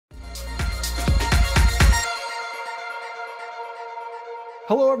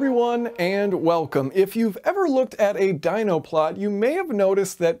Hello everyone and welcome. If you've ever looked at a dyno plot, you may have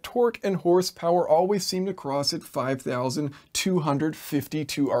noticed that torque and horsepower always seem to cross at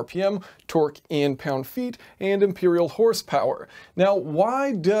 5,252 RPM, torque in pound-feet, and imperial horsepower. Now,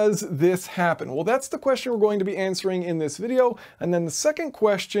 why does this happen? Well, that's the question we're going to be answering in this video. And then the second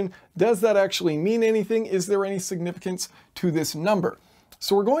question, does that actually mean anything? Is there any significance to this number?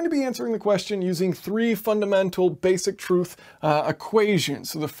 So we're going to be answering the question using three fundamental basic truth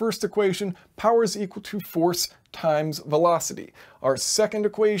equations. So the first equation, power is equal to force times velocity. Our second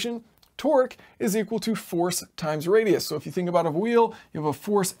equation, torque is equal to force times radius. So if you think about a wheel, you have a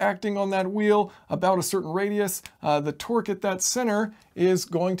force acting on that wheel about a certain radius. The torque at that center is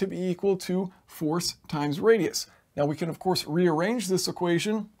going to be equal to force times radius. Now we can of course rearrange this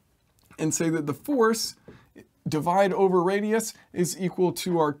equation and say that the force divide over radius is equal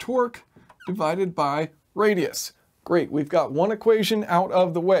to our torque divided by radius. Great, we've got one equation out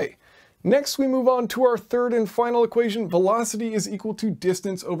of the way. Next, we move on to our third and final equation. Velocity is equal to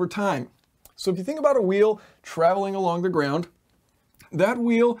distance over time. So if you think about a wheel traveling along the ground, that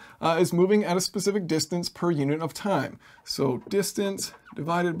wheel is moving at a specific distance per unit of time. So distance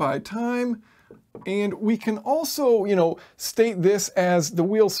divided by time. And we can also, state this as the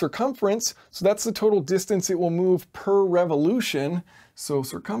wheel's circumference. So that's the total distance it will move per revolution. So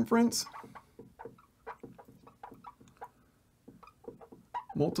circumference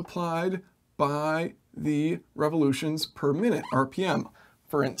multiplied by the revolutions per minute, RPM,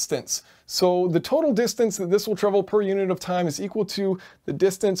 for instance. So the total distance that this will travel per unit of time is equal to the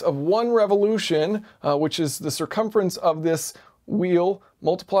distance of one revolution, which is the circumference of this wheel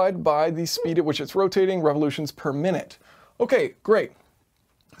multiplied by the speed at which it's rotating, revolutions per minute. Okay, great.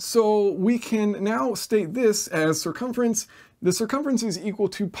 So we can now state this as circumference. The circumference is equal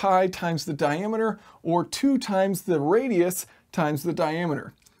to pi times the diameter, or 2 times the radius times the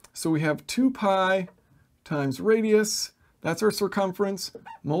diameter. So we have 2 pi times radius, that's our circumference,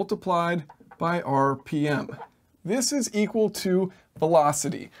 multiplied by RPM. This is equal to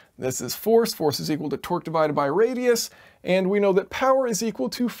velocity. This is force. Force is equal to torque divided by radius. And we know that power is equal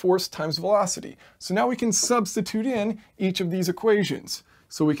to force times velocity. So now we can substitute in each of these equations.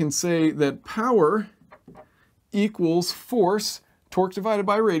 So we can say that power equals force, torque divided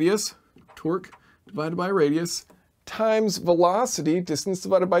by radius, times velocity, distance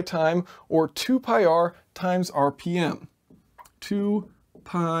divided by time, or 2 pi r times RPM. 2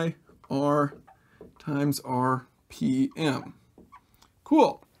 pi r times RPM.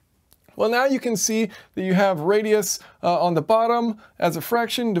 Cool. Well, now you can see that you have radius on the bottom as a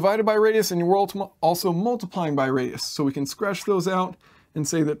fraction divided by radius, and you're also multiplying by radius. So we can scratch those out and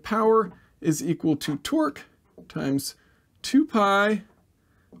say that power is equal to torque times 2 pi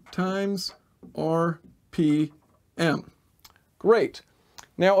times RPM. Great.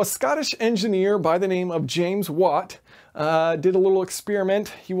 Now, a Scottish engineer by the name of James Watt did a little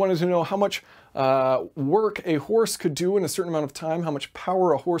experiment. He wanted to know how much work a horse could do in a certain amount of time, how much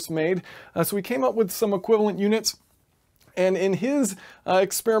power a horse made. So he came up with some equivalent units. And in his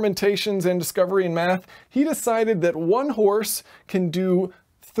experimentations and discovery in math, he decided that one horse can do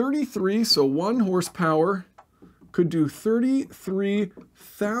 33, so 1 horsepower could do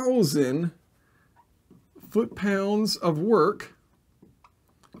 33,000 foot-pounds of work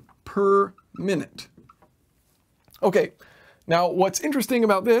per minute. Okay, now what's interesting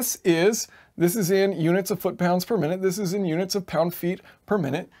about this is this is in units of foot-pounds per minute. This is in units of pound-feet per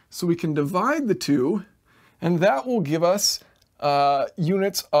minute. So we can divide the two, and that will give us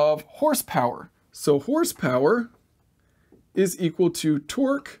units of horsepower. So horsepower is equal to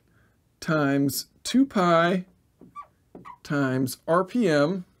torque times 2 pi times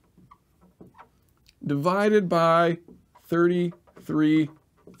RPM divided by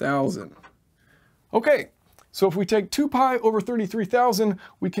 33,000. Okay. So if we take 2 pi over 33,000,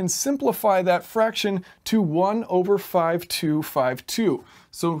 we can simplify that fraction to 1 over 5252.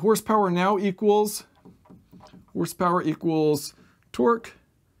 So horsepower now equals torque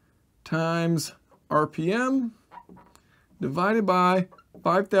times RPM divided by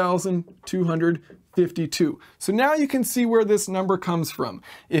 5,252. So now you can see where this number comes from.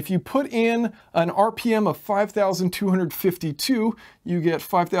 If you put in an RPM of 5,252, you get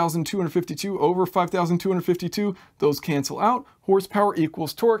 5,252 over 5,252. Those cancel out. Horsepower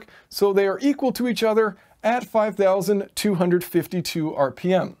equals torque. So they are equal to each other at 5,252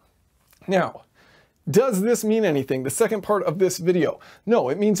 RPM. Now, does this mean anything? The second part of this video. No,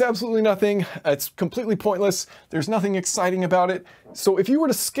 it means absolutely nothing. It's completely pointless. There's nothing exciting about it. So if you were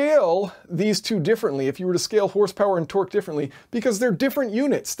to scale these two differently, if you were to scale horsepower and torque differently, because they're different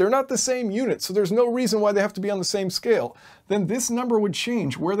units, they're not the same unit, so there's no reason why they have to be on the same scale, then this number would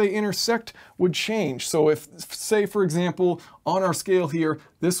change. Where they intersect would change. So if, say, for example, on our scale here,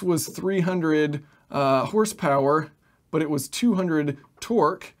 this was 300 horsepower, but it was 200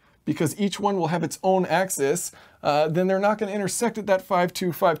 torque, because each one will have its own axis, then they're not going to intersect at that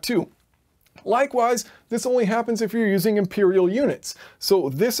 5252. Likewise, this only happens if you're using imperial units. So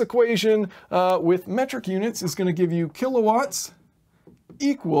this equation with metric units is going to give you kilowatts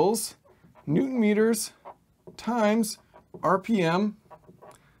equals Newton meters times RPM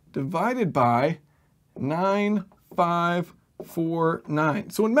divided by 9,549.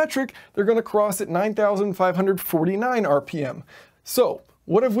 So in metric, they're going to cross at 9,549 RPM. So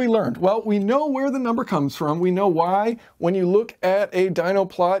what have we learned? Well, we know where the number comes from. We know why, when you look at a dyno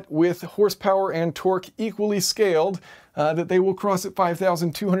plot with horsepower and torque equally scaled, that they will cross at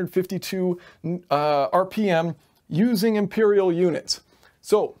 5,252 RPM using imperial units.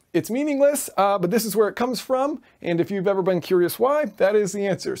 So it's meaningless, but this is where it comes from. And if you've ever been curious why, that is the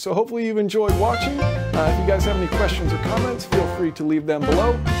answer. So hopefully you've enjoyed watching. If you guys have any questions or comments, feel free to leave them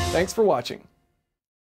below. Thanks for watching.